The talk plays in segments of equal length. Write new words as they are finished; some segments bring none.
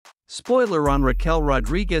Spoiler: On Raquel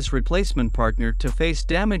Rodriguez Replacement partner to face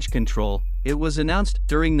Damage CTRL. It was announced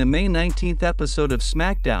during the May 19th episode of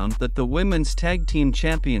SmackDown that the Women's Tag Team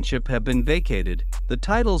Championship have been vacated. The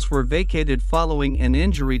titles were vacated following an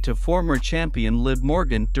injury to former champion Liv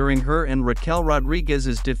Morgan during her and Raquel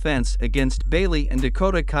Rodriguez's defense against Bayley and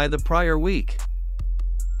Dakota Kai the prior week.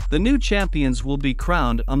 The new champions will be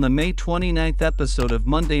crowned on the May 29th episode of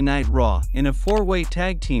Monday Night Raw in a four-way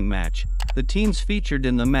tag team match. The teams featured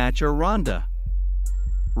in the match are Ronda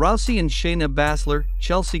Rousey and Shayna Baszler,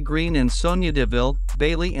 Chelsea Green and Sonya Deville,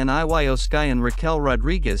 Bayley and Io Sky, and Raquel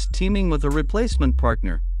Rodriguez teaming with a replacement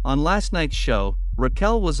partner. On last night's show,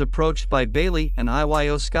 Raquel was approached by Bayley and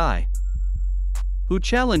Io Sky, who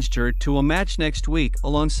challenged her to a match next week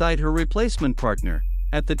alongside her replacement partner.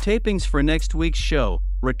 At the tapings for next week's show,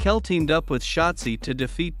 Raquel teamed up with Shotzi to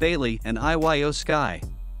defeat Bayley and Io Sky.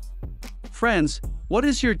 Friends, what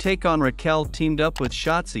is your take on Raquel teamed up with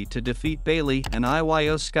Shotzi to defeat Bayley and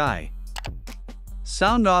Io Sky?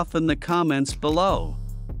 Sound off in the comments below.